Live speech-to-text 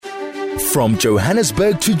From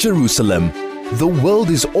Johannesburg to Jerusalem, the world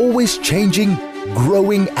is always changing,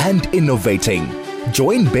 growing and innovating.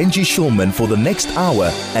 Join Benji Shulman for the next hour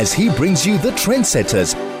as he brings you the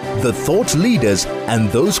trendsetters, the thought leaders and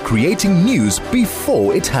those creating news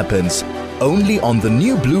before it happens. Only on the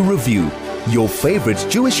New Blue Review, your favorite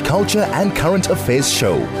Jewish culture and current affairs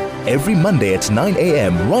show. Every Monday at 9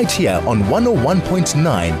 a.m. right here on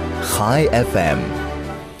 101.9 Chai FM.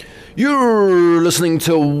 You're listening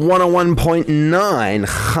to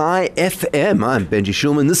 101.9 Chai FM. I'm Benji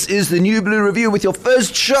Shulman. This is the New Blue Review with your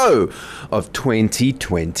first show of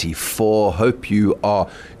 2024. Hope you are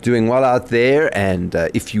doing well out there, and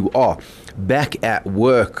if you are back at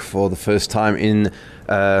work for the first time in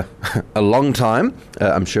a long time,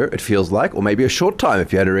 I'm sure it feels like, or maybe a short time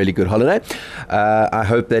if you had a really good holiday. I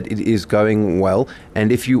hope that it is going well.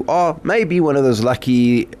 And if you are maybe one of those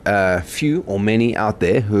lucky few or many out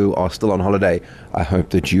there who are still on holiday, I hope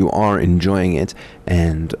that you are enjoying it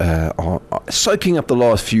and are soaking up the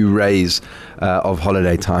last few rays of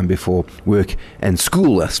holiday time before work and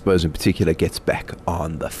school, I suppose in particular, gets back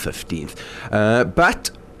on the 15th.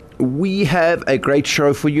 But we have a great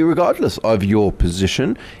show for you regardless of your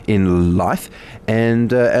position in life,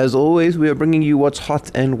 and as always we are bringing you what's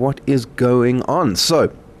hot and what is going on.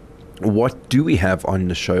 So what do we have on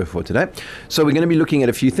the show for today? So we're going to be looking at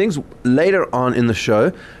a few things later on in the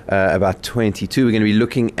show. About 22, we're going to be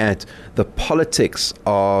looking at the politics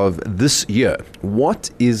of this year.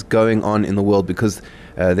 What is going on in the world, because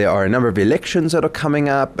there are a number of elections that are coming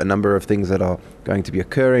up, a number of things that are going to be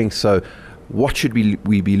occurring. So what should we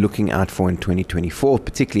be looking out for in 2024,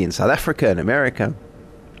 particularly in South Africa and America,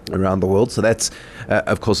 around the world? So that's,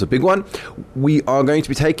 of course, a big one. We are going to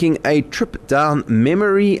be taking a trip down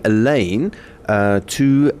memory lane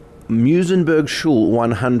to Muzenberg Shul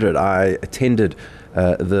 100. I attended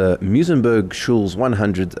the Muzenberg Shul's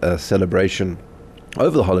 100 celebration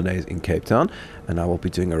over the holidays in Cape Town, and I will be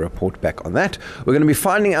doing a report back on that. We're going to be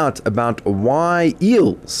finding out about why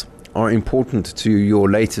eels are important to your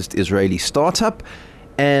latest Israeli startup,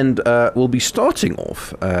 and we'll be starting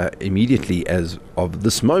off immediately as of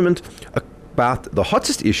this moment about the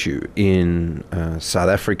hottest issue in South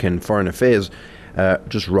African foreign affairs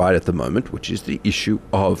just right at the moment, which is the issue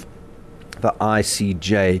of the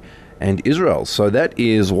ICJ and Israel. So that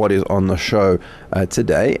is what is on the show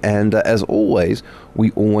today, and as always,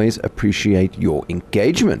 we always appreciate your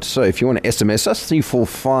engagement. So if you want to SMS us,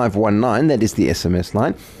 34519, that is the SMS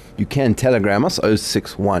line. You can telegram us,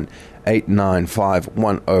 061 895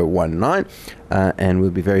 1019, and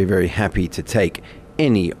we'll be very, very happy to take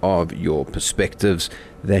any of your perspectives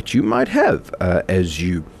that you might have as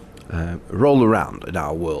you roll around in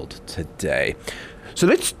our world today. So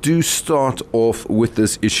let's start off with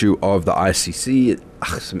this issue of the ICJ,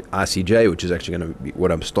 which is actually going to be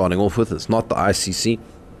what I'm starting off with. It's not the ICC.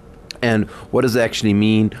 And what does it actually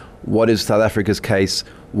mean? What is South Africa's case?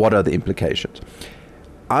 What are the implications?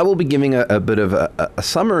 I will be giving a bit of a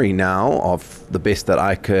summary now of the best that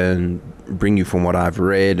I can bring you from what I've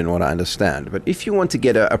read and what I understand. But if you want to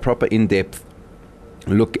get a proper in-depth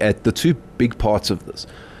look at the two big parts of this,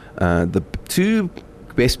 the two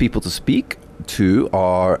best people to speak to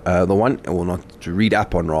are the one, or not to read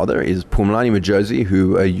up on rather, is Phumlani Majosi,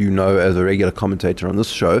 who you know as a regular commentator on this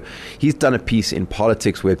show. He's done a piece in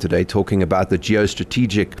Politics Web today talking about the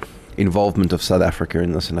geostrategic involvement of South Africa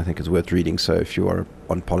in this, and I think it's worth reading. So if you are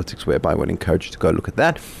on Politics Web, I would encourage you to go look at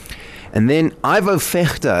that. And then Ivo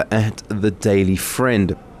Vegter at the Daily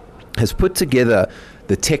Friend has put together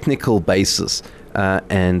the technical basis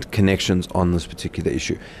and connections on this particular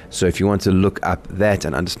issue. So if you want to look up that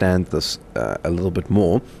and understand this a little bit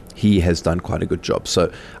more, he has done quite a good job.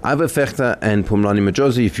 So Ivo Vegter and Phumlani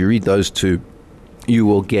Majosi, if you read those two, you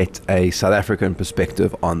will get a South African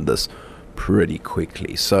perspective on this pretty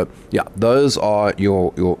quickly. So yeah, those are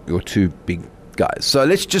your two big guys. So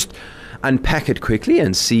let's just unpack it quickly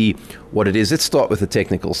and see what it is. Let's start with the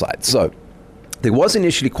technical side. So there was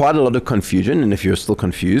initially quite a lot of confusion, and if you're still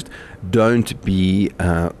confused, don't be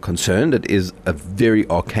concerned. It is a very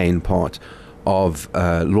arcane part of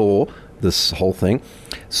law, this whole thing.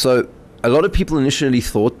 So a lot of people initially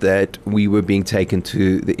thought that we were being taken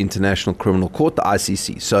to the International Criminal Court, the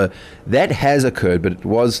ICC. So that has occurred, but it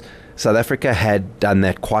was South Africa had done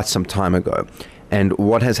that quite some time ago. And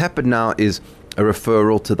what has happened now is a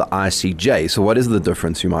referral to the ICJ. So what is the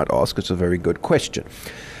difference, you might ask? It's a very good question.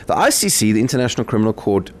 The ICC, the International Criminal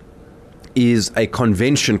Court, is a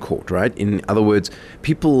convention court, right? In other words,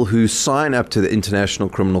 people who sign up to the International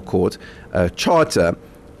Criminal Court charter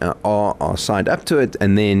are signed up to it,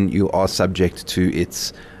 and then you are subject to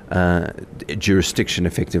its jurisdiction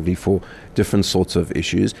effectively for different sorts of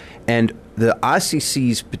issues. And the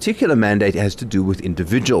ICC's particular mandate has to do with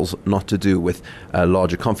individuals, not to do with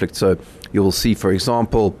larger conflicts. So you will see, for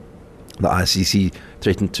example, the ICC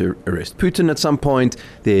threatened to arrest Putin at some point.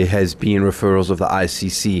 There has been referrals of the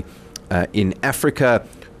ICC in Africa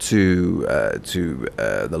to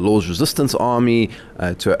the Lord's Resistance Army,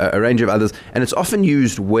 to a range of others. And it's often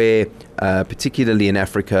used where, particularly in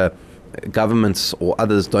Africa, governments or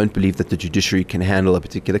others don't believe that the judiciary can handle a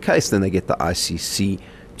particular case, then they get the ICC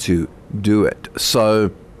to do it.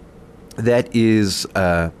 So that is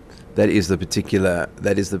the particular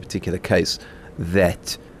case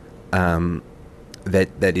that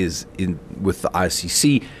that is in with the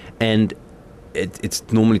ICC, and it's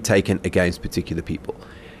normally taken against particular people.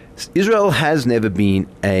 Israel has never been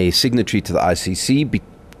a signatory to the ICC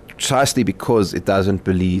precisely because it doesn't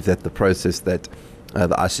believe that the process that the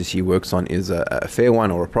ICC works on is a fair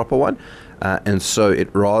one or a proper one, and so it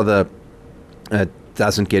rather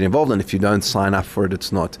doesn't get involved, and if you don't sign up for it,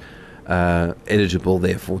 it's not eligible,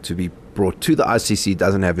 therefore, to be brought to the ICC. It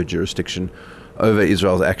doesn't have a jurisdiction over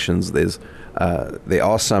Israel's actions. There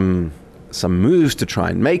are some moves to try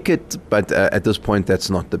and make it, but at this point, that's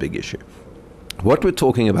not the big issue. What we're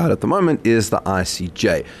talking about at the moment is the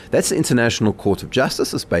ICJ. That's the International Court of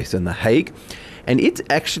Justice. It's based in The Hague, and it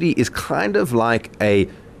actually is kind of like the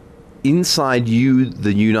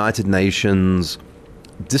United Nations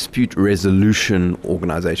dispute resolution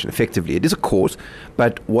organization. Effectively, it is a court,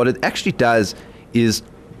 but what it actually does is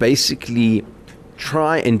basically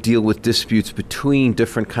try and deal with disputes between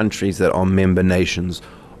different countries that are member nations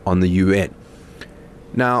on the UN.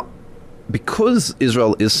 Now, because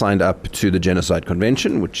Israel is signed up to the Genocide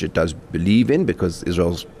Convention, which it does believe in, because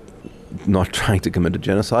Israel's not trying to commit a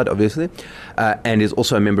genocide, obviously, and is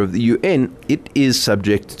also a member of the UN, it is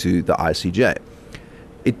subject to the ICJ.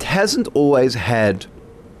 It hasn't always had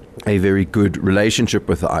a very good relationship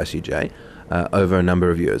with the ICJ over a number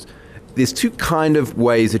of years. There's two kind of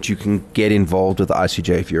ways that you can get involved with the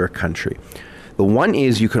ICJ if you're a country. The one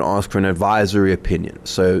is you can ask for an advisory opinion.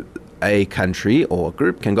 So a country or a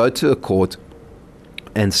group can go to a court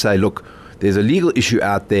and say, look, there's a legal issue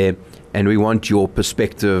out there and we want your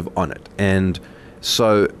perspective on it. And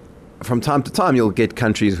so from time to time, you'll get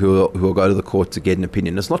countries who will go to the court to get an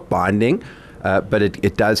opinion. It's not binding, but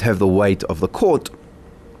it does have the weight of the court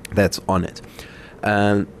that's on it.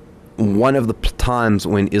 One of the times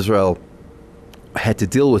when Israel had to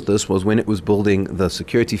deal with this was when it was building the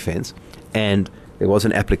security fence, and there was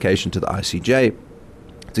an application to the ICJ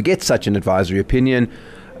to get such an advisory opinion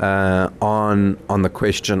on the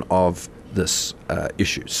question of this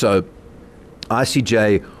issue. So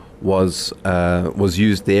ICJ was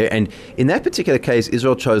used there, and in that particular case,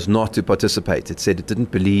 Israel chose not to participate. It said it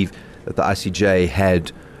didn't believe that the ICJ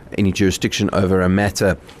had any jurisdiction over a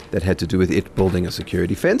matter that had to do with it building a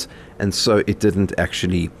security fence, and so it didn't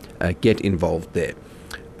actually get involved there.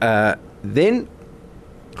 Then,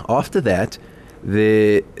 after that,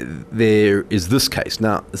 there is this case.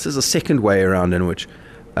 Now, this is a second way around in which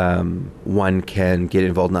one can get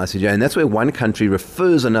involved in ICJ, and that's where one country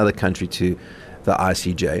refers another country to the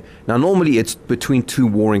ICJ. Now, normally it's between two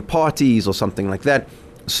warring parties or something like that.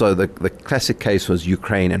 So the classic case was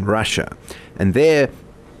Ukraine and Russia, and there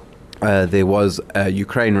was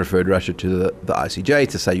Ukraine referred Russia to the ICJ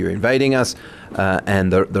to say you're invading us,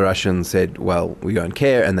 and the Russians said, well, we don't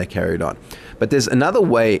care, and they carried on. But there's another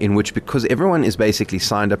way in which, because everyone is basically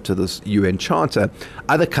signed up to this UN charter,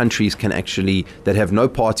 other countries can actually, that have no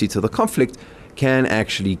party to the conflict, can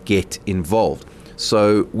actually get involved.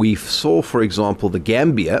 So we saw, for example, the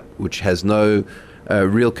Gambia, which has no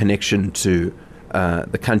real connection to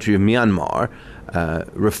the country of Myanmar,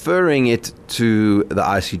 referring it to the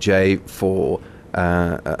ICJ for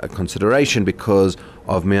a consideration because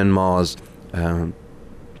of Myanmar's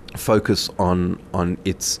focus on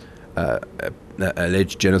its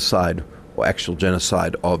alleged genocide or actual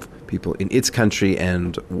genocide of people in its country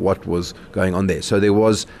and what was going on there. So there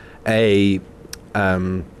was there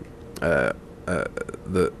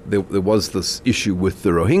was this issue with the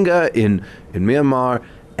Rohingya in Myanmar,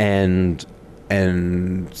 and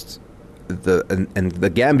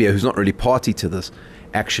the Gambia, who's not really party to this,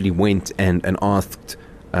 actually went and asked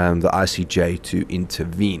the ICJ to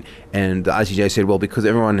intervene. And the ICJ said, well, because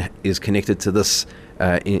everyone is connected to this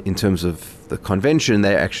in terms of the convention,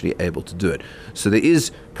 they're actually able to do it. So there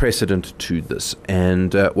is precedent to this.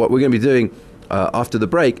 And what we're going to be doing after the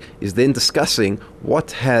break is then discussing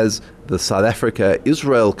what has the South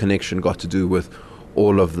Africa-Israel connection got to do with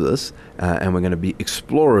all of this, and we're going to be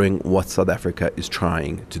exploring what South Africa is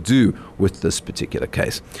trying to do with this particular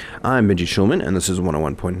case. I'm Benji Shulman, and this is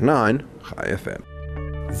 101.9 High FM.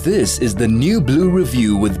 This is the New Blue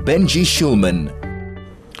Review with Benji Shulman.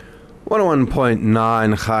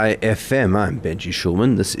 101.9 High FM. I'm Benji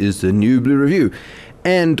Shulman. This is the New Blue Review.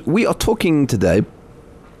 And we are talking today,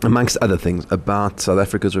 amongst other things, about South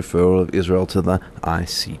Africa's referral of Israel to the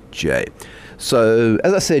ICJ. So,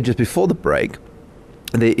 as I said just before the break,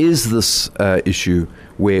 there is this issue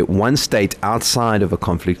where one state outside of a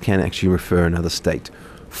conflict can actually refer another state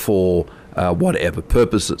for whatever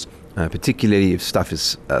purposes, particularly if stuff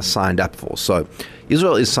is signed up for. So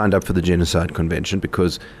Israel is signed up for the Genocide Convention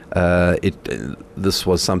because this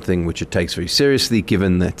was something which it takes very seriously,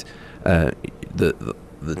 given that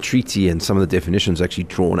the treaty and some of the definitions actually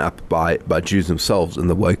drawn up by Jews themselves in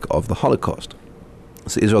the wake of the Holocaust.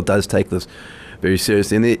 So Israel does take this very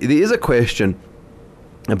seriously. And there is a question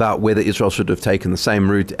about whether Israel should have taken the same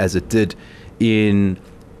route as it did in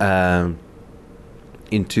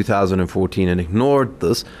 2014 and ignored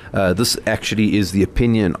this. This actually is the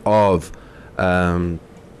opinion of some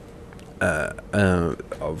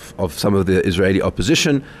of the Israeli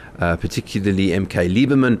opposition, particularly MK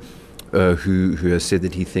Lieberman, who has said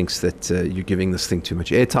that he thinks that you're giving this thing too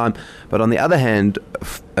much airtime. But on the other hand,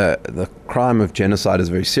 the crime of genocide is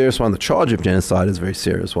a very serious one. The charge of genocide is a very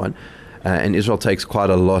serious one. And Israel takes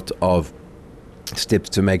quite a lot of steps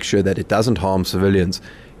to make sure that it doesn't harm civilians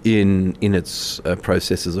in its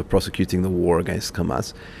processes of prosecuting the war against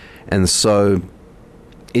Hamas. And so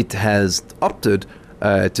it has opted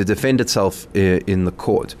to defend itself in the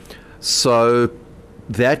court. So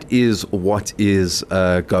that is what is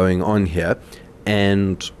going on here,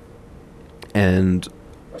 and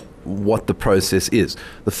what the process is.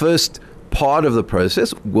 The first part of the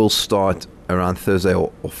process will start around Thursday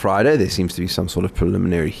or Friday. There seems to be some sort of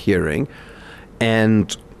preliminary hearing,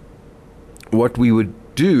 and what we would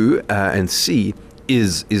do and see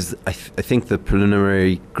is I think the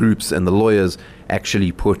preliminary groups and the lawyers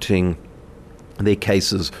actually putting their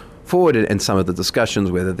cases forward, and some of the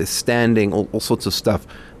discussions, whether they're standing, all sorts of stuff.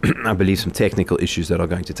 I believe some technical issues that are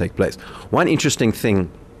going to take place. One interesting thing,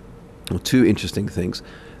 or two interesting things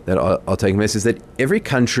that are taking place, is that every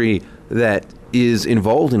country that is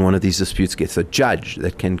involved in one of these disputes gets a judge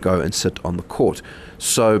that can go and sit on the court.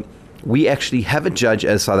 So we actually have a judge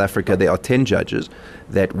as South Africa. There are 10 judges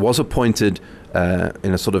that was appointed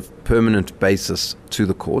in a sort of permanent basis to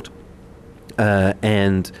the court,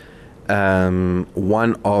 and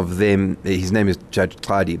one of them, his name is Judge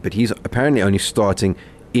Tladi, but he's apparently only starting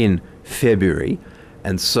in February,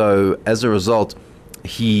 and so as a result,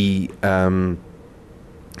 he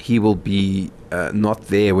will be not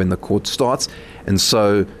there when the court starts, and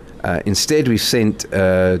so instead we sent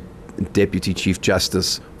Deputy Chief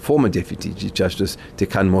Justice, former Deputy Chief Justice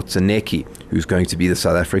Tekan Motsaneki, who's going to be the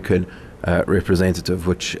South African representative,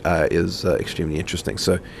 which is extremely interesting.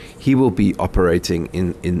 So he will be operating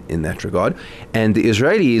in that regard. And the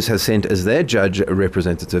Israelis have sent as their judge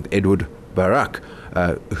representative Edward Barak,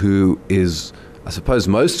 who is, I suppose,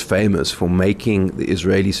 most famous for making the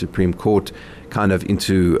Israeli Supreme Court kind of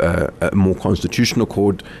into a more constitutional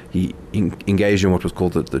court. He engaged in what was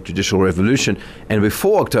called the Judicial Revolution, and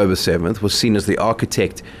before October 7th was seen as the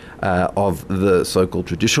architect of the so-called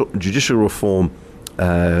judicial reform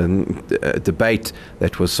debate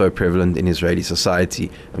that was so prevalent in Israeli society,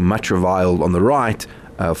 much reviled on the right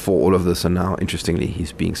for all of this. And now, interestingly,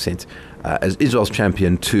 he's being sent as Israel's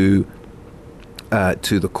champion to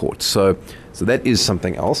the court. So that is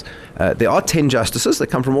something else. There are 10 justices that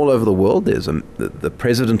come from all over the world. There's the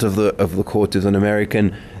president of the court is an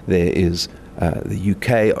American. There is the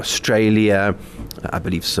UK, Australia, I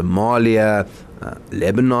believe Somalia,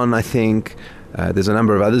 Lebanon, I think. There's a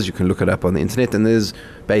number of others. You can look it up on the internet, and there's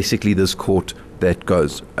basically this court that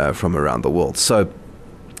goes from around the world. So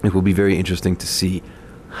it will be very interesting to see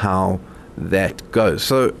how that goes.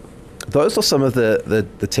 So those are some of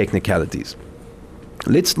the technicalities.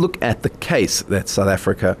 Let's look at the case that South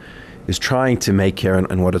Africa is trying to make here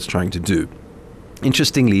and what it's trying to do.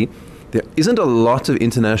 Interestingly, there isn't a lot of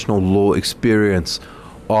international law experience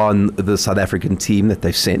on the South African team that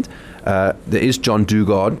they've sent. There is John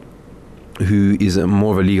Dugard, who is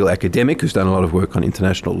more of a legal academic who's done a lot of work on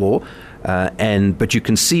international law, but you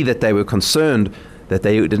can see that they were concerned that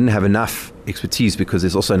they didn't have enough expertise, because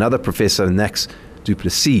there's also another professor, Nax du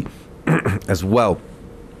Plessis, as well,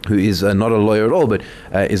 who is not a lawyer at all, but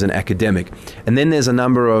is an academic. And then there's a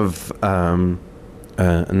number of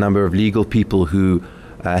legal people who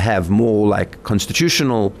have more like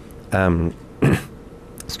constitutional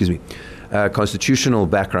constitutional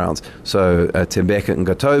backgrounds. So Tembeka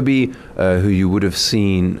Ngatobi, who you would have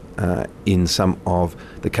seen in some of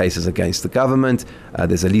the cases against the government.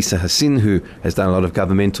 There's Elisa Hassin, who has done a lot of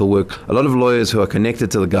governmental work. A lot of lawyers who are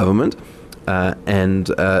connected to the government. And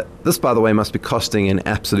this, by the way, must be costing an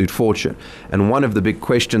absolute fortune. And one of the big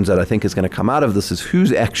questions that I think is going to come out of this is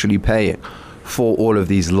who's actually paying for all of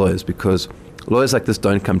these lawyers, because lawyers like this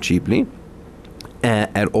don't come cheaply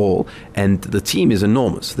at all. And the team is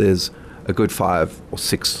enormous. There's a good 5 or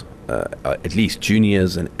 6, at least,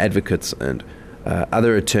 juniors and advocates and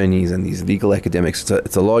other attorneys and these legal academics.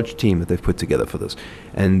 It's a large team that they've put together for this.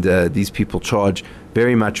 And these people charge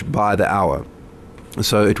very much by the hour.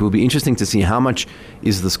 So it will be interesting to see how much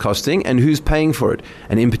is this costing and who's paying for it.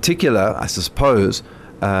 And in particular, I suppose,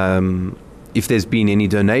 if there's been any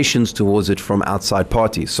donations towards it from outside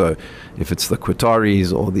parties. So if it's the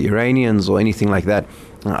Qataris or the Iranians or anything like that,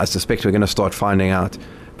 I suspect we're going to start finding out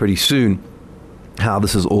pretty soon how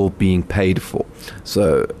this is all being paid for.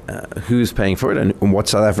 So who's paying for it, and what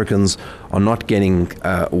South Africans are not getting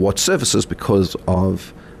what services because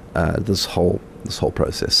of this whole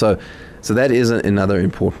process. So that is another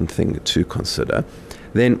important thing to consider.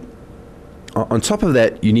 Then on top of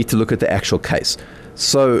that, you need to look at the actual case.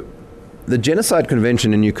 So the Genocide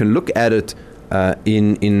Convention, and you can look at it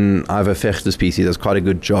in Ivar Vechter's piece. He does quite a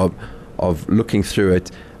good job of looking through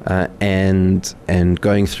it and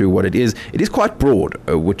going through what it is. It is quite broad,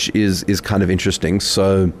 which is kind of interesting.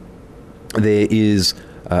 So there is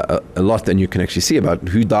a lot that you can actually see about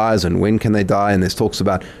who dies and when can they die, and there's talks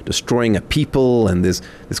about destroying a people, and there's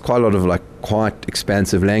quite a lot of quite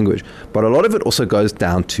expansive language. But a lot of it also goes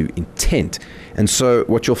down to intent. And so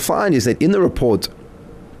what you'll find is that in the report,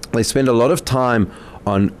 they spend a lot of time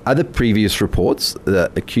on other previous reports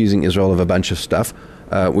accusing Israel of a bunch of stuff,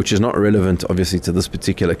 which is not relevant, obviously, to this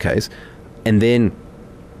particular case. And then,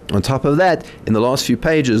 on top of that, in the last few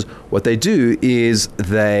pages, what they do is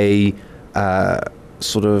they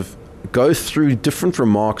sort of go through different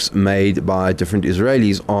remarks made by different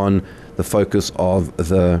Israelis on the focus of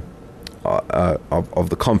the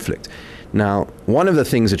conflict. Now, one of the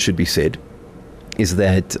things that should be said is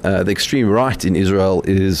that the extreme right in Israel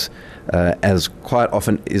is, as quite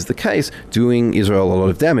often is the case, doing Israel a lot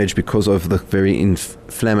of damage because of the very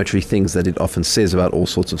inflammatory things that it often says about all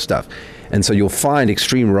sorts of stuff. And so you'll find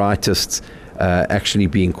extreme rightists actually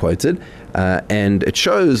being quoted, and it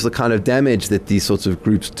shows the kind of damage that these sorts of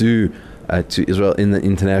groups do to Israel in the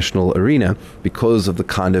international arena because of the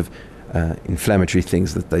kind of inflammatory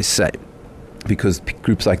things that they say. Because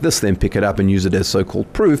groups like this then pick it up and use it as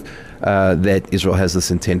so-called proof that Israel has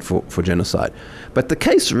this intent for genocide. But the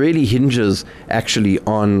case really hinges actually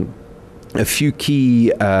on a few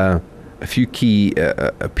key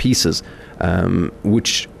pieces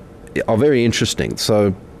which are very interesting.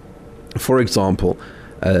 So, for example,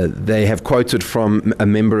 they have quoted from a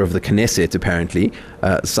member of the Knesset, apparently,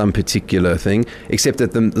 some particular thing, except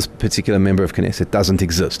that this particular member of Knesset doesn't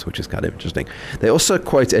exist, which is kind of interesting. They also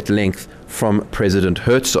quote at length from President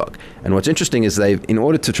Herzog. And what's interesting is in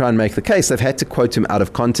order to try and make the case, they've had to quote him out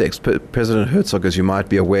of context. President Herzog, as you might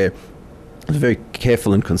be aware, is a very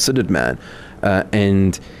careful and considered man,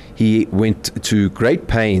 and he went to great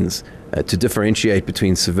pains to differentiate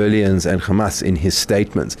between civilians and Hamas in his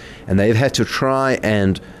statements. And they've had to try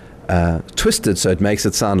and twist it so it makes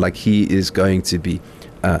it sound like he is going to be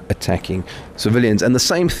attacking civilians. And the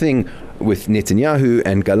same thing with Netanyahu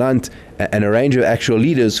and Gallant and a range of actual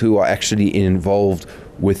leaders who are actually involved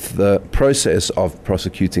with the process of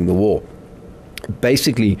prosecuting the war.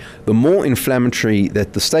 Basically, the more inflammatory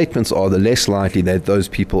that the statements are, the less likely that those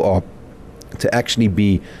people are to actually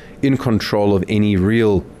be in control of any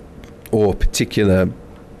real or particular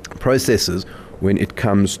processes when it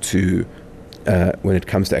comes to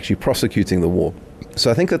actually prosecuting the war.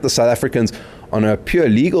 So I think that the South Africans, on a pure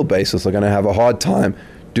legal basis, are going to have a hard time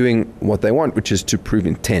doing what they want, which is to prove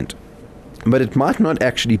intent. But it might not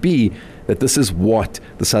actually be that this is what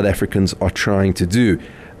the South Africans are trying to do.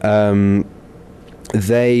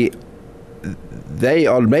 They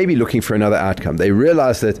are maybe looking for another outcome. They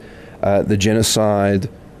realize that the genocide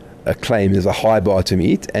claim is a high bar to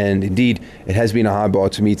meet, and indeed it has been a high bar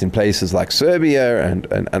to meet in places like Serbia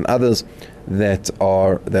and others that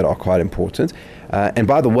are quite important. And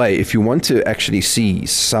by the way, if you want to actually see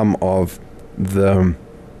some of the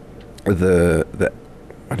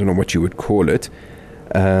I don't know what you would call it,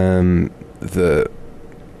 the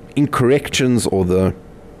incorrections or the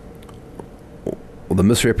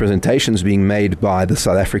misrepresentations being made by the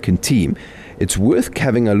South African team, it's worth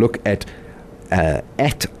having a look at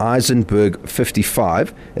Eisenberg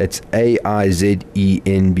 55, that's Aizenberg,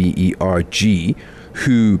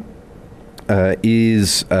 who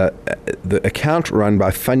is the account run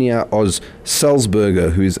by Fania Oz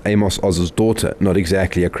Salzberger, who's Amos Oz's daughter, not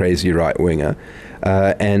exactly a crazy right-winger.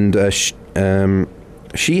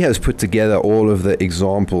 She has put together all of the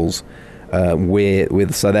examples where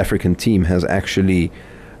the South African team has actually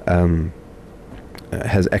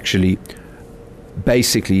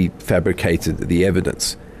basically fabricated the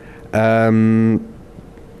evidence.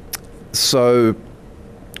 So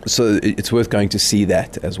it's worth going to see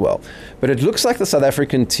that as well. But it looks like the South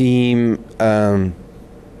African team.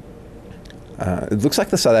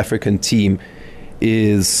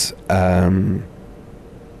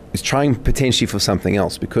 Is trying potentially for something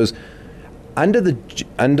else, because under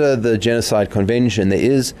the Genocide Convention there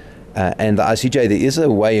is and the ICJ there is a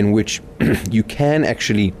way in which you can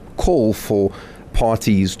actually call for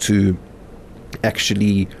parties to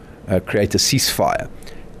actually create a ceasefire,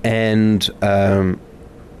 and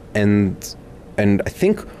I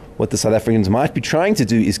think what the South Africans might be trying to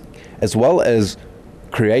do is, as well as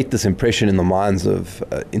create this impression in the minds of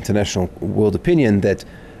international world opinion that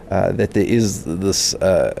there is this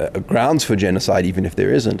grounds for genocide, even if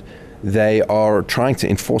there isn't, they are trying to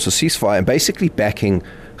enforce a ceasefire and basically backing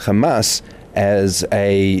Hamas as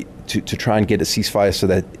to try and get a ceasefire so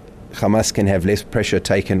that Hamas can have less pressure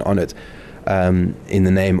taken on it in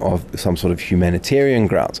the name of some sort of humanitarian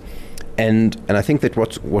grounds. And I think that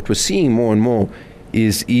what we're seeing more and more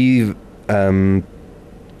is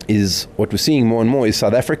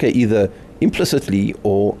South Africa either implicitly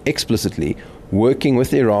or explicitly working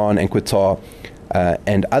with Iran and Qatar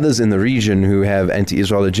and others in the region who have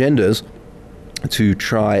anti-Israel agendas to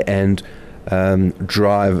try and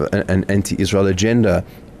drive an anti-Israel agenda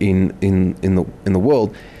in the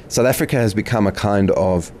world. South Africa has become a kind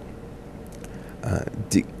of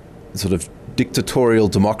sort of dictatorial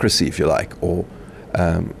democracy, if you like, or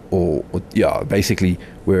basically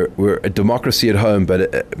we're a democracy at home,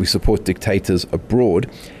 but we support dictators abroad,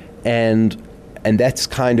 and that's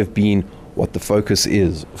kind of been what the focus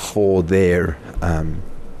is for their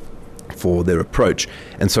approach.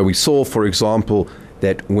 And so we saw, for example,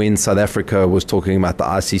 that when South Africa was talking about the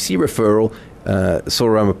ICC referral,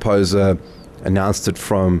 Cyril Ramaphosa announced it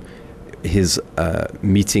from his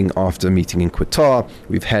meeting in Qatar.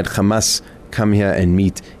 We've had Hamas come here and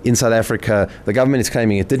meet in South Africa. The government is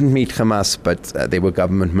claiming it didn't meet Hamas, but there were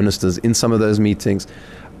government ministers in some of those meetings.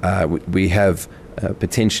 We have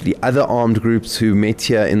potentially other armed groups who met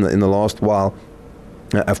here in the last while.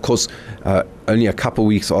 Of course, only a couple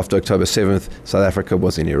weeks after October 7th, South Africa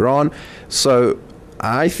was in Iran. So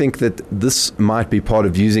I think that this might be part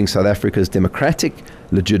of using South Africa's democratic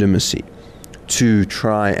legitimacy to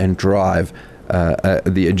try and drive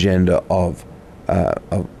the agenda of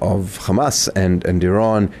Hamas and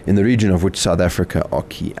Iran in the region, of which South Africa are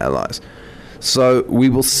key allies. So we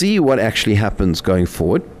will see what actually happens going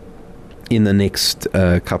forward in the next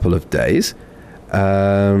couple of days,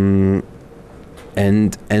 and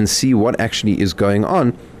see what actually is going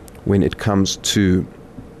on when it comes to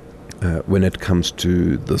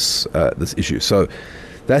this issue. So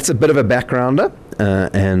that's a bit of a backgrounder.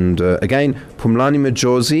 Again, Phumlani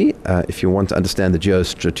Majosi, if you want to understand the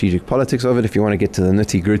geostrategic politics of it, if you want to get to the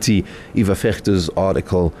nitty-gritty, Eva Vechter's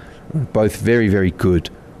article, both very, very good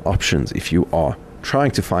options if you are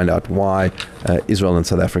trying to find out why Israel and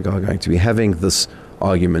South Africa are going to be having this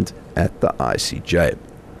argument at the ICJ.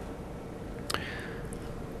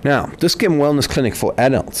 Now, Dis-Chem Wellness Clinic for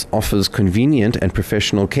Adults offers convenient and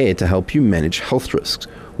professional care to help you manage health risks.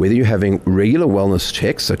 Whether you're having regular wellness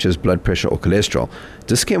checks such as blood pressure or cholesterol,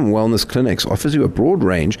 Dis-Chem Wellness Clinics offers you a broad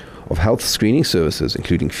range of health screening services,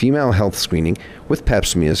 including female health screening with pap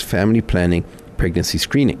smears, family planning, pregnancy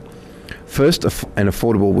screening. First and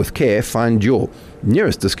affordable with care, find your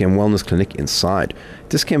nearest Dis-Chem Wellness Clinic inside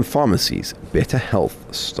Dis-Chem Pharmacies. Better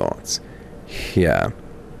health starts here.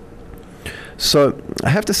 So I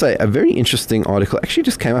have to say, a very interesting article actually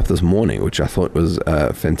just came up this morning, which I thought was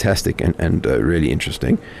fantastic and really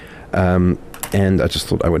interesting. And I just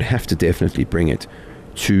thought I would have to definitely bring it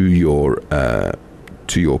to your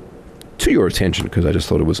attention, because I just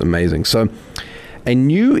thought it was amazing. So a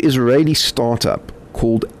new Israeli startup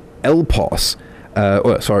called Elpass,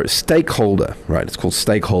 Stakeholder, right? It's called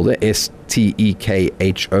Stakeholder, Stekholder.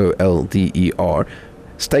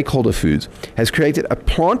 Stakeholder Foods has created a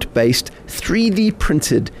plant-based 3D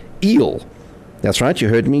printed eel. That's right, you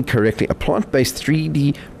heard me correctly. A plant-based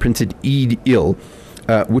 3D printed eel,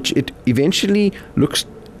 which it eventually looks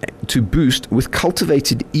to boost with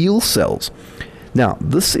cultivated eel cells. Now,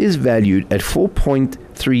 this is valued at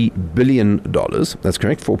 $4.3 billion. That's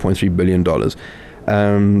correct, $4.3 billion.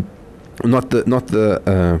 Not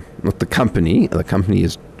the company. The company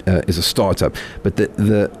is is a startup. But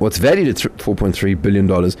what's valued at $4.3 billion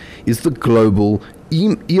is the global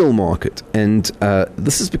eel market. And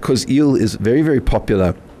this is because eel is very, very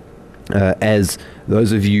popular, as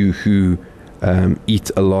those of you who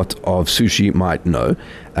eat a lot of sushi might know,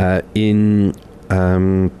 in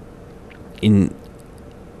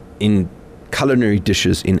culinary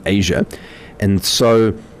dishes in Asia. And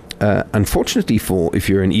so, unfortunately if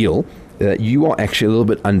you're an eel, you are actually a little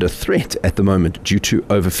bit under threat at the moment due to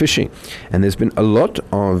overfishing. And there's been a lot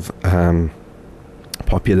of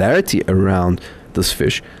popularity around this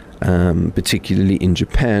fish, particularly in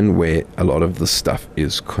Japan, where a lot of the stuff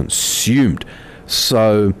is consumed.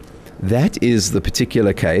 So that is the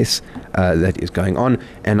particular case that is going on.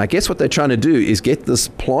 And I guess what they're trying to do is get this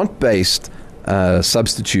plant-based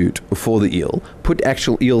substitute for the eel, put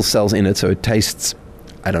actual eel cells in it so it tastes,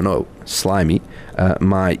 I don't know, slimy.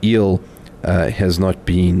 My eel has not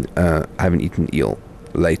been, I haven't eaten eel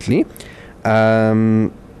lately.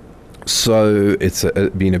 So it's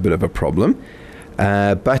been a bit of a problem.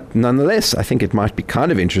 But nonetheless, I think it might be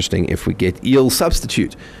kind of interesting if we get eel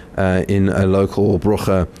substitute in a local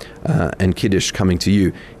brocha and kiddush coming to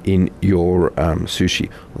you in your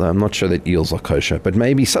sushi. Although I'm not sure that eels are kosher, but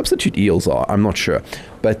maybe substitute eels are. I'm not sure.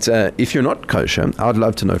 But if you're not kosher, I'd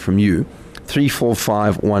love to know from you.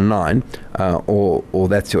 34519, or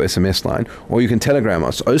that's your SMS line, or you can telegram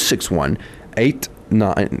us 061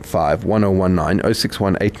 895 1019,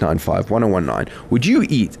 061 895 1019. Would you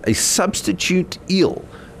eat a substitute eel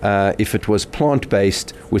if it was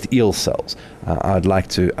plant-based with eel cells? I'd like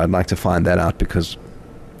to find that out, because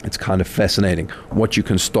it's kind of fascinating what you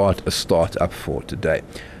can start a startup for today.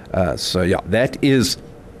 So yeah, that is.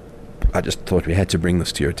 I just thought we had to bring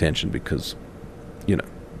this to your attention, because, you know,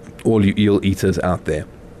 all you eel eaters out there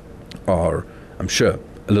are, I'm sure,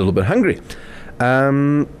 a little bit hungry.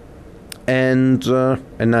 And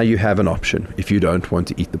now you have an option if you don't want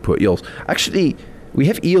to eat the poor eels. Actually, we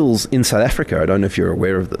have eels in South Africa. I don't know if you're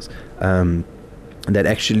aware of this. That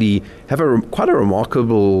actually have quite a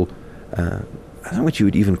remarkable, I don't know what you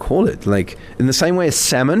would even call it. Like, in the same way as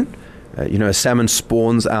salmon. A salmon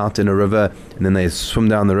spawns out in a river, and then they swim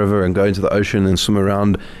down the river and go into the ocean and swim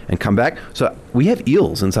around and come back. So we have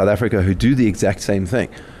eels in South Africa who do the exact same thing.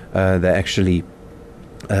 They actually,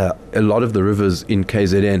 a lot of the rivers in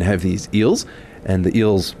KZN have these eels, and the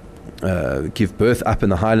eels give birth up in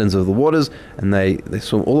the highlands of the waters, and they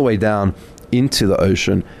swim all the way down into the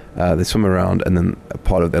ocean. They swim around, and then a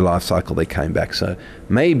part of their life cycle they came back. So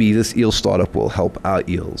maybe this eel startup will help our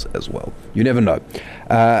eels as well. You never know.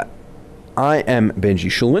 I am Benji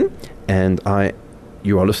Shulman, and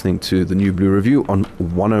you are listening to the New Blue Review on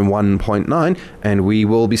 101.9, and we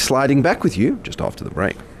will be sliding back with you just after the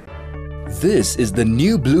break. This is the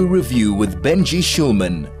New Blue Review with Benji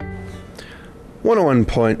Shulman.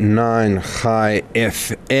 101.9 High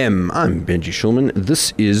FM. I'm Benji Shulman.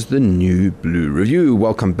 This is the New Blue Review.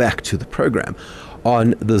 Welcome back to the program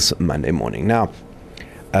on this Monday morning. Now,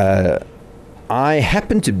 I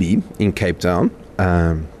happen to be in Cape Town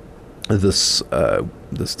this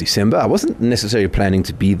December. I wasn't necessarily planning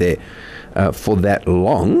to be there for that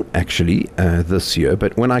long, actually, this year.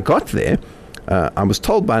 But when I got there, I was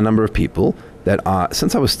told by a number of people that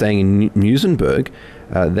since I was staying in Muzenberg,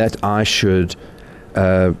 that I should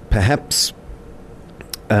perhaps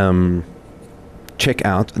check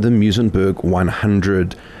out the Muzenberg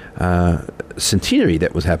 100 centenary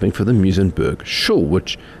that was happening for the Muzenberg Shul,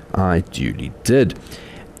 which I duly did.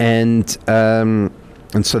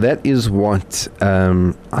 And so that is what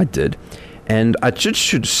I did. And I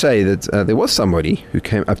should say that there was somebody who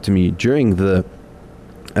came up to me during the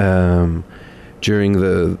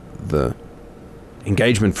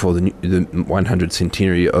engagement for the 100th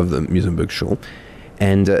centenary of the Muzenberg Shul,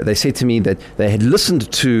 and they said to me that they had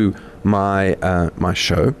listened to my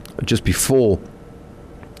show just before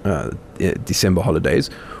December holidays,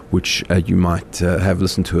 which you might have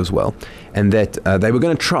listened to as well, and that they were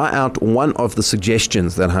going to try out one of the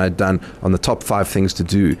suggestions that I had done on the top 5 things to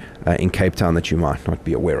do in Cape Town that you might not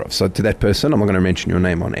be aware of. So to that person, I'm not going to mention your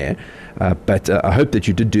name on air, but I hope that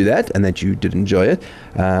you did do that and that you did enjoy it,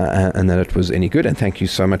 and that it was any good. And thank you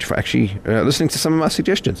so much for actually listening to some of my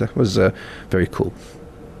suggestions. That was very cool.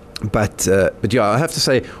 But yeah, I have to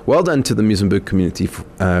say, well done to the Muzenberg community,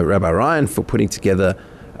 Rabbi Ryan, for putting together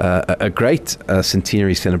a great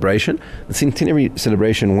centenary celebration. The centenary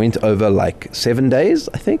celebration went over like 7 days,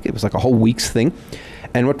 I think. It was like a whole week's thing.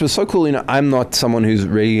 And what was so cool, I'm not someone who's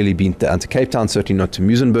really been down to Cape Town, certainly not to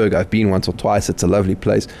Muzenberg. I've been once or twice. It's a lovely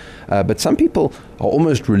place. But some people are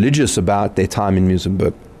almost religious about their time in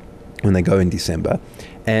Muzenberg when they go in December.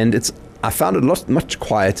 And I found it much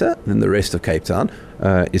quieter than the rest of Cape Town.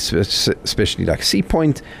 especially like Sea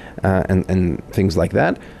Point and things like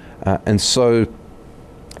that. And so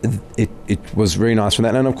it was very nice from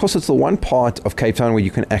that. And of course, it's the one part of Cape Town where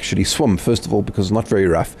you can actually swim, first of all, because it's not very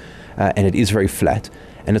rough and it is very flat.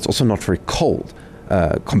 And it's also not very cold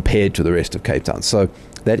compared to the rest of Cape Town. So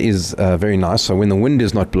that is very nice. So when the wind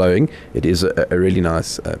is not blowing, it is a really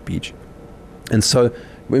nice beach. And so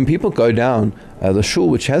when people go down, the shul,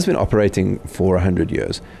 which has been operating for 100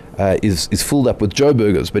 years, is filled up with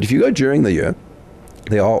Joburgers. But if you go during the year,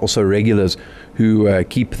 there are also regulars who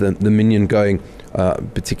keep the minyan going,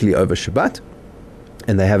 particularly over Shabbat.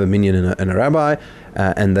 And they have a minyan and a rabbi,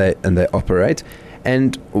 and they operate.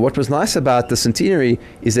 And what was nice about the centenary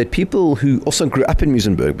is that people who also grew up in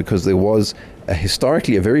Muzenberg, because there was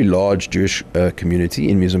historically a very large Jewish community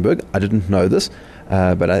in Muzenberg. I didn't know this,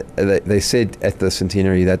 but they said at the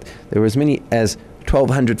centenary that there were as many as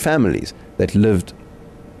 1,200 families that lived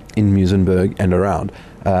in Muzenberg and around.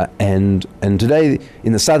 And today,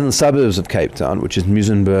 in the southern suburbs of Cape Town, which is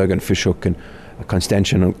Muzenberg and Fishhoek and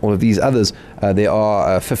Constantia and all of these others, there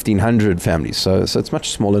are 1,500 families. So it's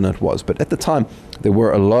much smaller than it was. But at the time, there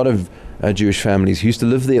were a lot of Jewish families who used to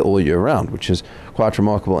live there all year round, which is quite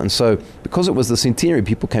remarkable. And so because it was the centenary,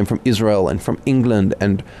 people came from Israel and from England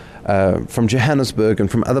and from Johannesburg and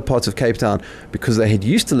from other parts of Cape Town, because they had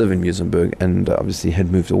used to live in Muzenberg and obviously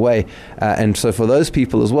had moved away. And so for those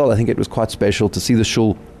people as well, I think it was quite special to see the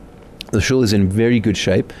shul. The shul is in very good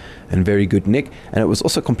shape and very good nick. And it was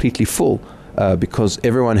also completely full because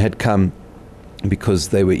everyone had come because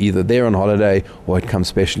they were either there on holiday or had come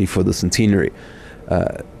specially for the centenary.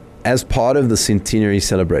 As part of the centenary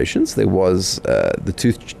celebrations, there was the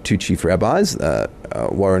two chief rabbis,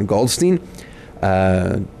 Warren Goldstein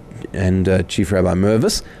and Chief Rabbi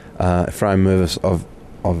Mervis, Ephraim Mervis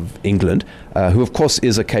of England, who of course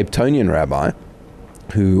is a Cape Townian rabbi,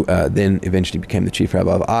 who then eventually became the Chief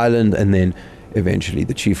Rabbi of Ireland and then eventually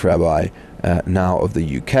the Chief Rabbi now of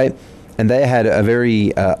the UK. And they had a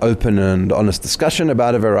very open and honest discussion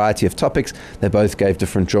about a variety of topics. They both gave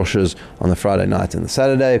different droshes on the Friday night and the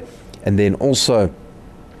Saturday, and then also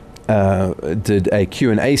did a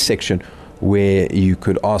Q&A section where you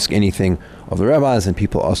could ask anything of the rabbis, and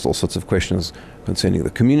people asked all sorts of questions concerning the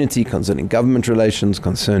community, concerning government relations,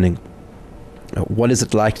 concerning what is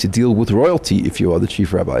it like to deal with royalty if you are the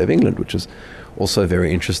Chief Rabbi of England, which is also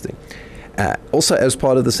very interesting. Also, as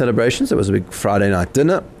part of the celebrations, there was a big Friday night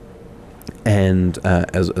dinner, and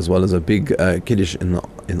as well as a big kiddush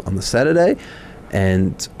on the Saturday,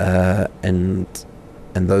 and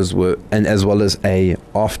those were, and as well as a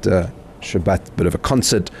after Shabbat bit of a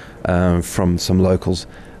concert from some locals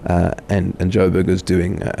and Joburgers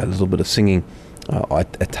doing a little bit of singing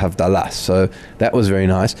at Havdalah. So that was very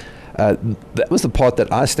nice. That was the part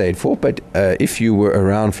that I stayed for, but if you were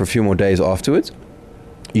around for a few more days afterwards,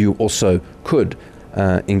 you also could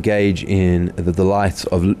engage in the delights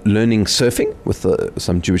of learning surfing with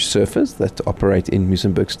some Jewish surfers that operate in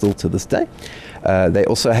Muzenberg still to this day. They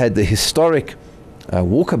also had the historic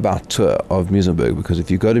walkabout tour of Muzenberg, because if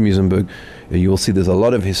you go to Muzenberg, you will see there's a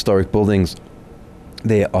lot of historic buildings.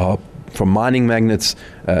 There are from mining magnates,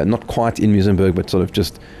 not quite in Muzenberg, but sort of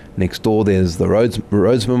just next door. There's the Rhodes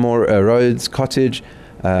Cottage.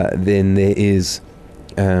 Then there is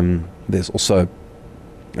there's also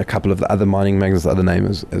a couple of the other mining magnates. The other name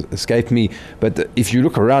has escaped me. But if you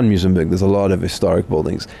look around Muzenberg, there's a lot of historic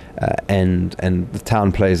buildings, and the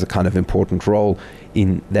town plays a kind of important role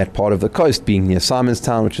in that part of the coast, being near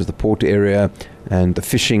Simonstown, which is the port area, and the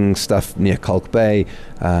fishing stuff near Kalk Bay,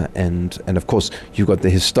 and of course you've got the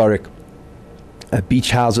historic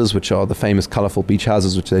beach houses, which are the famous colourful beach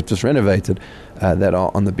houses which they've just renovated, that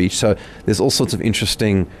are on the beach. So there's all sorts of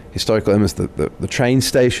interesting historical elements. The train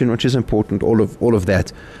station, which is important, all of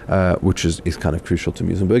that, which is kind of crucial to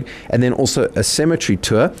Muzenberg. And then also a cemetery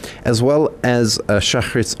tour, as well as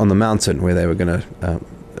Shachritz on the mountain, where they were going to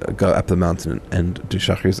go up the mountain and do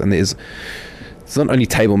Shachritz. And it's not only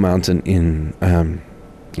Table Mountain in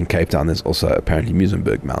Cape Town, there's also apparently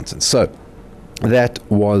Muzenberg Mountain. So that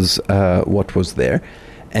was what was there.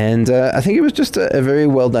 And I think it was just a very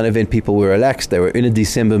well done event. People were relaxed. They were in a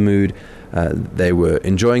December mood. They were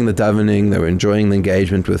enjoying the davening. They were enjoying the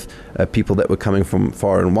engagement with people that were coming from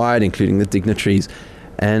far and wide, including the dignitaries.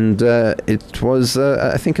 And it was,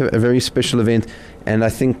 I think, a very special event. And I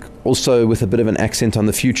think also with a bit of an accent on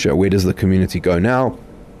the future. Where does the community go now?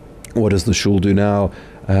 What does the shul do now?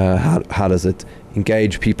 How does it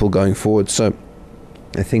engage people going forward? So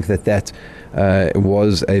I think that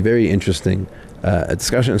was a very interesting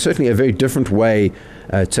discussion, and certainly a very different way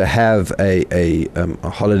to have a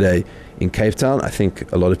holiday in Cape Town. I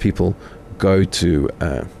think a lot of people go to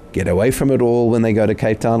get away from it all when they go to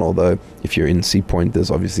Cape Town, although if you're in Sea Point,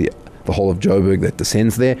 there's obviously the whole of Joburg that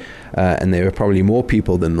descends there, and there are probably more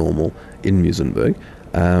people than normal in Muzenberg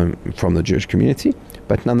from the Jewish community.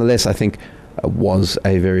 But nonetheless, I think was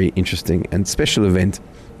a very interesting and special event,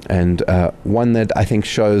 and one that I think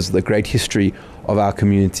shows the great history of our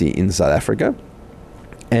community in South Africa,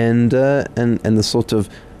 and the sort of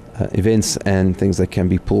events and things that can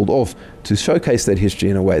be pulled off to showcase that history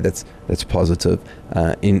in a way that's positive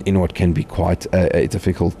in what can be quite a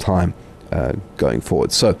difficult time going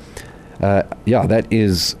forward. So that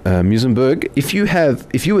is Muzenberg. If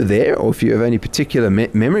you were there, or if you have any particular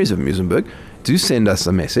memories of Muzenberg, do send us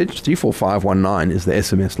a message. 34519 is the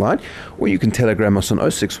SMS line, or you can telegram us on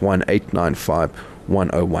 061 895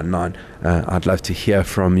 1019. I'd love to hear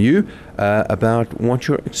from you about what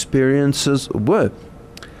your experiences were.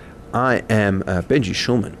 I am Benji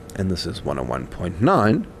Shulman, and this is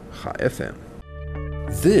 101.9 High FM.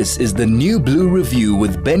 This is the New Blue Review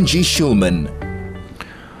with Benji Shulman.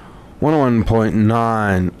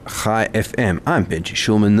 101.9 High FM. I'm Benji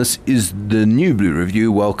Shulman. This is the New Blue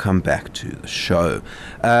Review. Welcome back to the show.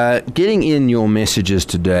 Getting in your messages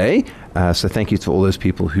today. So thank you to all those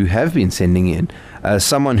people who have been sending in.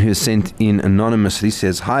 Someone who sent in anonymously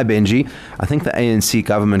says, "Hi Benji, I think the ANC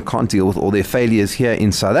government can't deal with all their failures here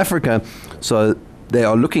in South Africa, so they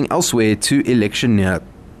are looking elsewhere to electioneer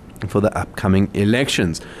for the upcoming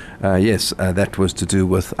elections." Yes, that was to do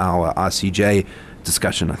with our ICJ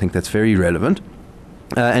discussion. I think that's very relevant.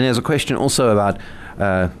 And there's a question also about,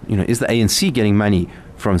 is the ANC getting money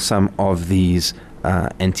from some of these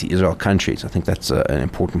anti-Israel countries? I think that's an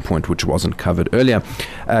important point which wasn't covered earlier.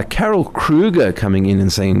 Carol Kruger coming in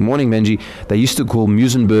and saying, "Morning Benji, they used to call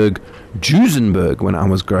Muzenberg Juzenberg when I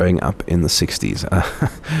was growing up in the 60s.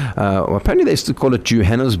 Well, apparently they used to call it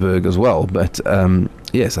Johannesburg as well, but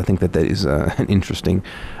yes, I think that is an interesting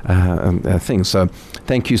thing. So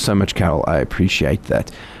thank you so much, Carol. I appreciate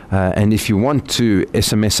that. And if you want to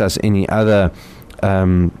SMS us any other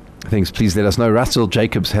things, please let us know. Russell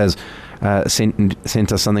Jacobs has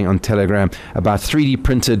sent us something on Telegram about 3D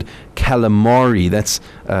printed calamari.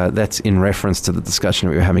 That's in reference to the discussion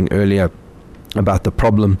we were having earlier about the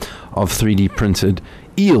problem of 3D printed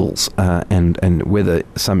eels and whether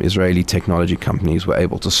some Israeli technology companies were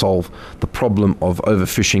able to solve the problem of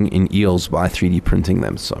overfishing in eels by 3D printing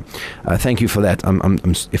them. So thank you for that.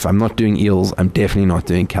 If I'm not doing eels, I'm definitely not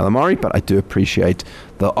doing calamari, but I do appreciate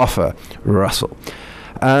the offer, Russell.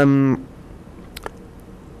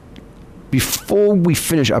 Before we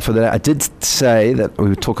finish up for that, I did say that we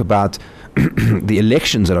would talk about the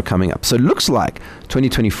elections that are coming up. So it looks like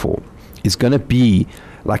 2024 is going to be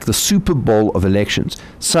like the Super Bowl of elections.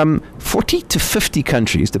 Some 40 to 50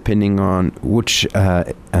 countries, depending on which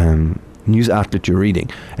news outlet you're reading,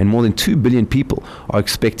 and more than 2 billion people are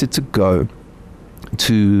expected to go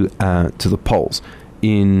to the polls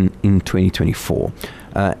in 2024.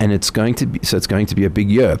 And it's going to be a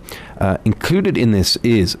big year. Included in this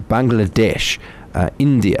is Bangladesh,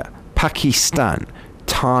 India, Pakistan,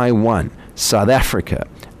 Taiwan, South Africa,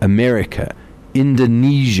 America,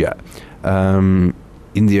 Indonesia,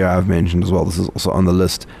 India I've mentioned as well. This is also on the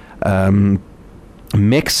list.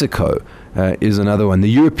 Mexico is another one. The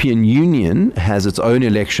European Union has its own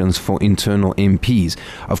elections for internal MPs.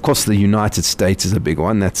 Of course, the United States is a big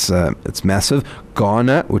one. It's massive.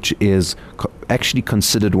 Ghana, which is actually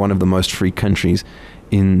considered one of the most free countries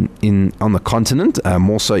on the continent,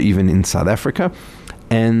 more so even in South Africa,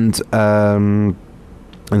 and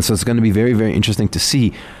so it's going to be very, very interesting to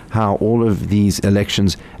see how all of these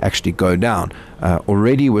elections actually go down.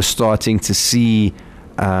 Already, we're starting to see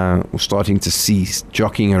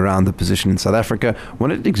jockeying around the position in South Africa. We're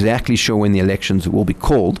not exactly sure when the elections will be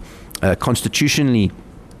called. Constitutionally,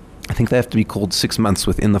 I think they have to be called 6 months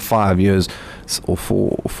within the 5 years, or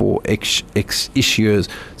for X-ish years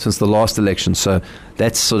since the last election. So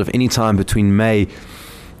that's sort of any time between May,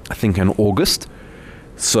 I think, and August.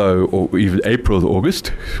 So, or even April or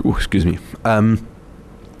August. Oh, excuse me.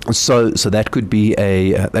 So that could be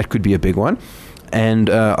a big one. And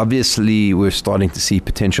obviously, we're starting to see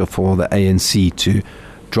potential for the ANC to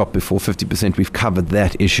drop before 50%. We've covered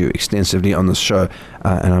that issue extensively on this show,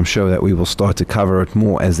 and I'm sure that we will start to cover it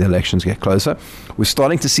more as the elections get closer. We're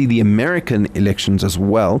starting to see the American elections as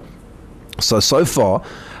well. So far,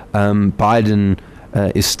 Biden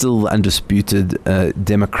is still undisputed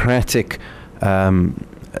Democratic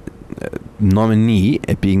nominee,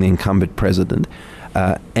 being the incumbent president.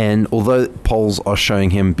 And although polls are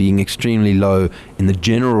showing him being extremely low in the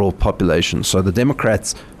general population, so the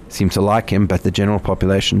Democrats seem to like him, but the general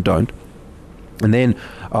population don't. And then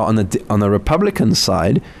on the Republican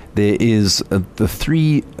side, there is the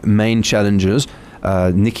three main challengers,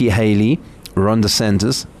 Nikki Haley, Ron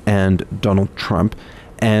DeSantis, and Donald Trump.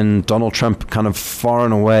 And Donald Trump kind of far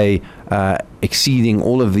and away exceeding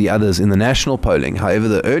all of the others in the national polling. However,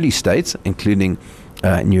 the early states, including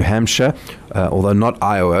New Hampshire, although not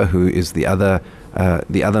Iowa, who is the other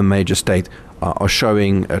major state, are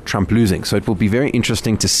showing Trump losing. So it will be very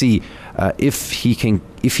interesting to see if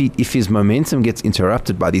his momentum gets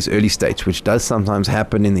interrupted by these early states, which does sometimes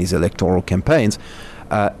happen in these electoral campaigns.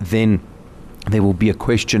 Then there will be a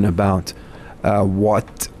question about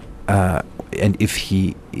what and if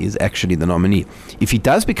he is actually the nominee. If he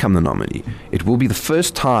does become the nominee, it will be the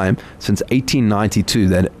first time since 1892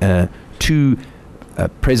 that two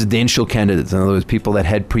presidential candidates, in other words, people that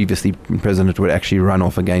had previously been president, would actually run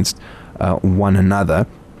off against one another.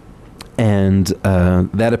 And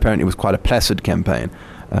that apparently was quite a placid campaign.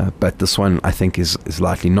 But this one, I think, is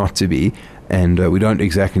likely not to be. And we don't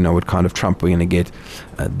exactly know what kind of Trump we're going to get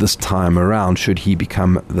this time around, should he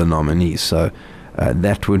become the nominee. So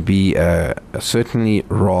that would be certainly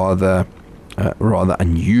rather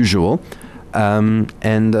unusual, and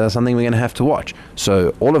something we're going to have to watch.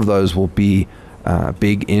 So all of those will be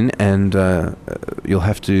big in, and you'll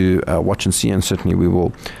have to watch and see, and certainly we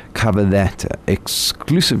will cover that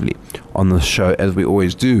exclusively on the show, as we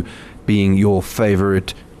always do, being your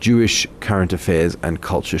favorite Jewish current affairs and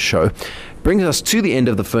culture show. Brings us to the end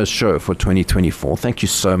of the first show for 2024. Thank you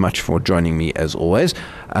so much for joining me, as always.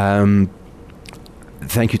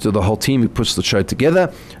 Thank you to the whole team who puts the show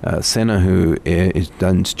together. Senna, who is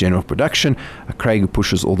done general production. Craig, who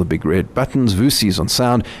pushes all the big red buttons. Vusi's on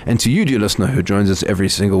sound. And to you, dear listener, who joins us every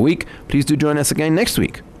single week, please do join us again next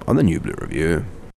week on the New Blue Review.